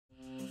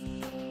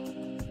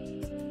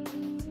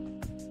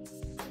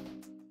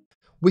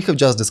We have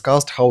just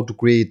discussed how to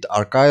create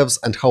archives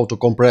and how to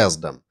compress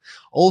them.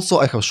 Also,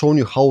 I have shown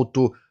you how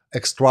to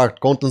extract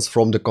contents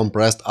from the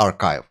compressed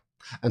archive.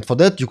 And for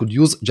that you could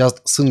use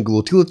just single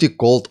utility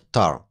called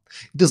tar.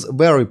 It is a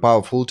very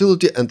powerful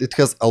utility and it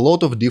has a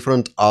lot of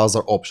different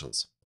other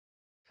options.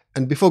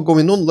 And before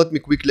going on, let me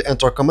quickly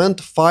enter a command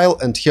file,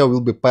 and here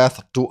will be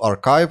path to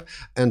archive,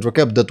 and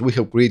recap that we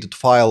have created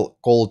file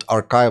called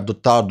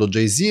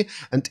archive.tar.jz,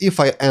 and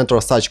if I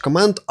enter such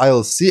command,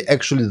 I'll see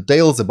actually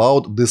details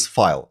about this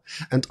file.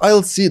 And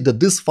I'll see that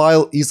this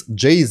file is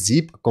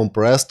gzip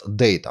compressed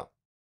data.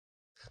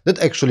 That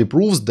actually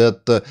proves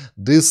that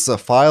this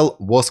file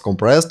was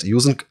compressed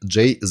using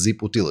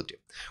gzip utility.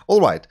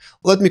 Alright,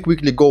 let me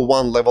quickly go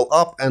one level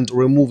up and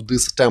remove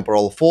this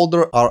temporal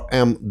folder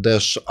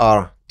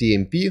rm-r-tmp,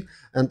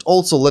 and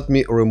also let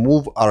me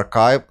remove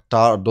archive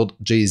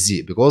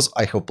tar.jz because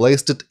I have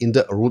placed it in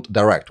the root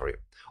directory.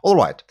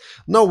 Alright,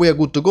 now we are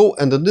good to go,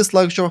 and in this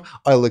lecture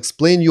I'll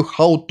explain you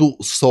how to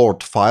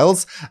sort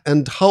files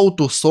and how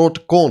to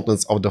sort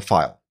contents of the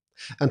file.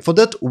 And for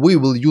that we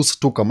will use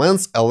two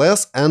commands,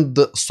 ls and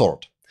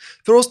sort.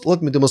 First,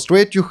 let me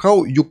demonstrate you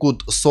how you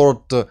could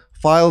sort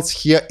files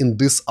here in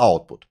this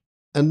output.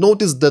 And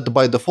notice that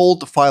by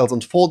default files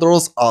and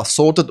folders are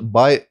sorted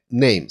by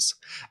names.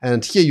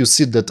 And here you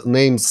see that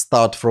names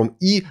start from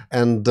E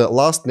and the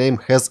last name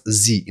has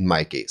Z in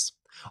my case.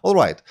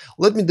 Alright,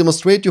 let me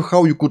demonstrate you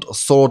how you could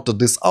sort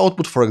this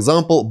output, for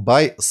example,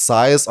 by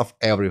size of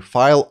every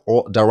file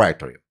or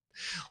directory.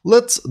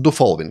 Let's do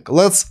following.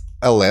 Let's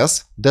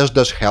ls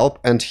 --help,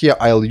 and here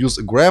I'll use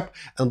grep,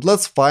 and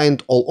let's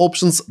find all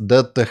options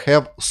that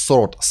have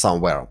sort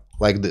somewhere,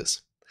 like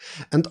this.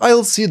 And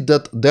I'll see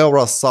that there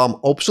are some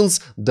options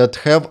that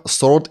have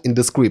sort in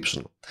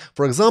description.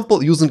 For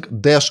example, using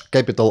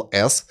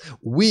 -S,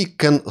 we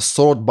can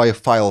sort by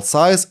file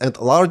size and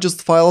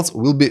largest files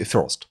will be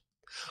first.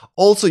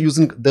 Also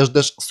using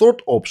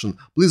 -sort option,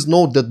 please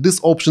note that this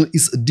option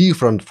is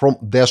different from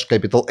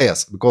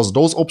 -S because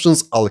those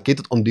options are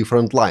located on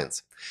different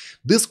lines.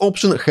 This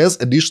option has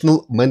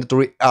additional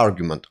mandatory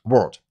argument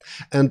word,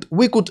 and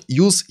we could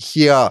use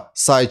here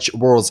such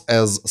words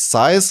as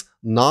size,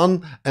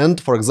 none,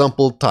 and for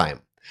example time.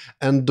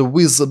 And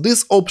with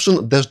this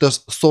option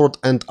 -sort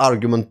and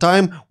argument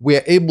time, we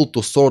are able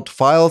to sort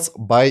files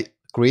by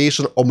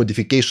creation or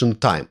modification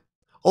time.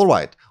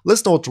 Alright,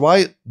 let's now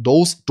try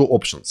those two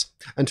options.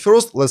 And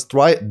first let's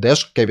try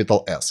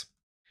 -S.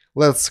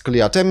 Let's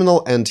clear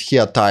terminal and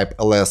here type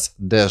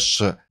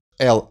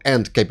ls-l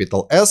and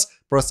S,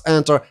 press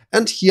enter,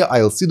 and here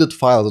I'll see that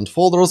files and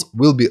folders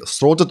will be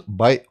sorted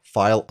by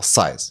file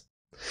size.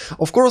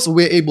 Of course,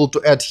 we're able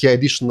to add here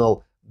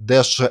additional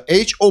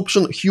 -h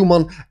option,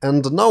 human,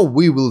 and now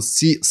we will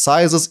see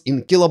sizes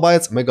in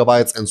kilobytes,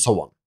 megabytes, and so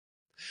on.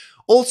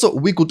 Also,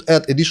 we could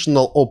add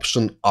additional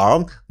option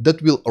r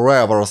that will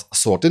reverse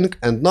sorting,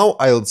 and now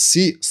I'll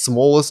see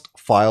smallest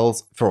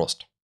files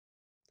first.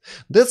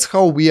 That's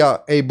how we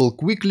are able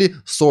quickly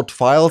sort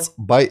files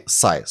by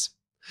size.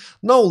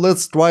 Now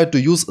let's try to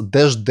use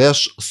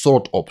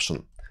 -sort option.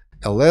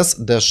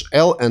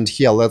 ls-l, and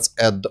here let's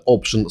add the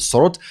option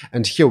sort,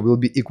 and here will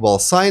be equal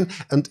sign,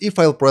 and if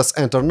I'll press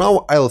enter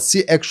now, I'll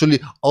see actually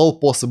all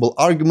possible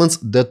arguments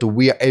that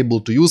we are able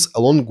to use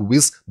along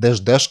with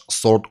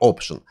 -sort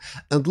option.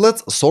 And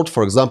let's sort,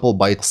 for example,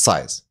 by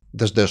size.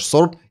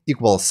 -sort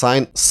equal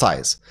sign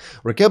size.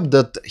 Recap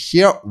that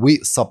here we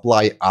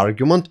supply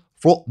argument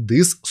for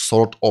this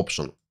sort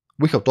option.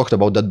 We have talked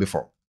about that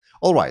before.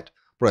 Alright,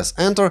 press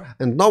enter,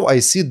 and now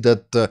I see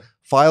that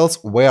files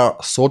were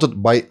sorted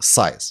by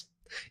size.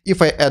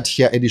 If I add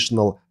here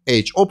additional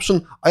h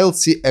option, I'll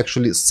see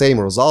actually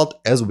same result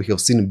as we have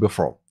seen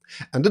before.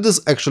 And it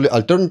is actually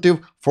alternative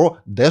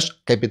for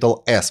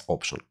 -S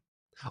option.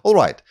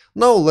 Alright,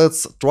 now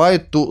let's try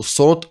to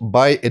sort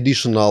by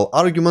additional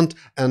argument,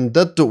 and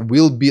that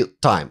will be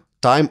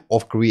time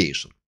of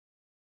creation.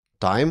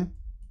 Time.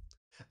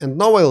 And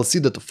now I'll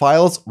see that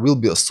files will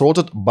be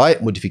sorted by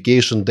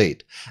modification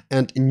date,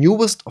 and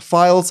newest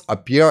files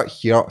appear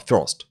here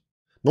first.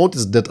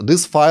 Notice that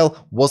this file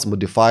was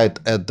modified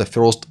at the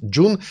 1st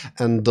June,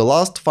 and the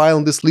last file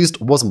in this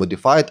list was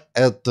modified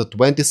at the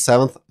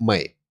 27th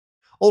May.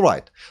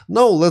 Alright,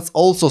 now let's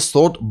also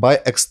sort by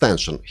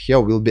extension. Here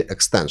will be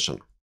extension.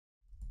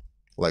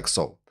 Like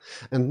so.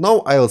 And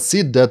now I'll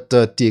see that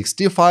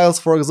txt files,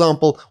 for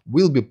example,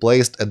 will be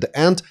placed at the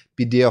end,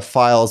 PDF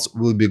files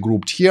will be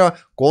grouped here,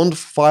 conf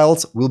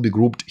files will be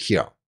grouped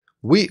here.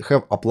 We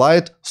have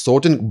applied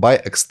sorting by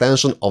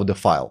extension of the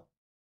file.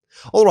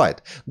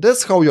 Alright,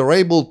 that's how you're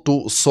able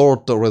to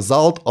sort the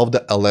result of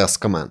the ls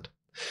command.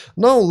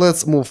 Now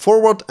let's move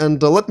forward,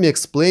 and let me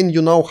explain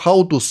you now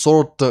how to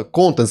sort the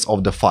contents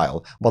of the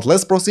file, but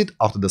let's proceed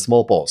after the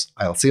small pause.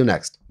 I'll see you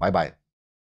next. Bye bye.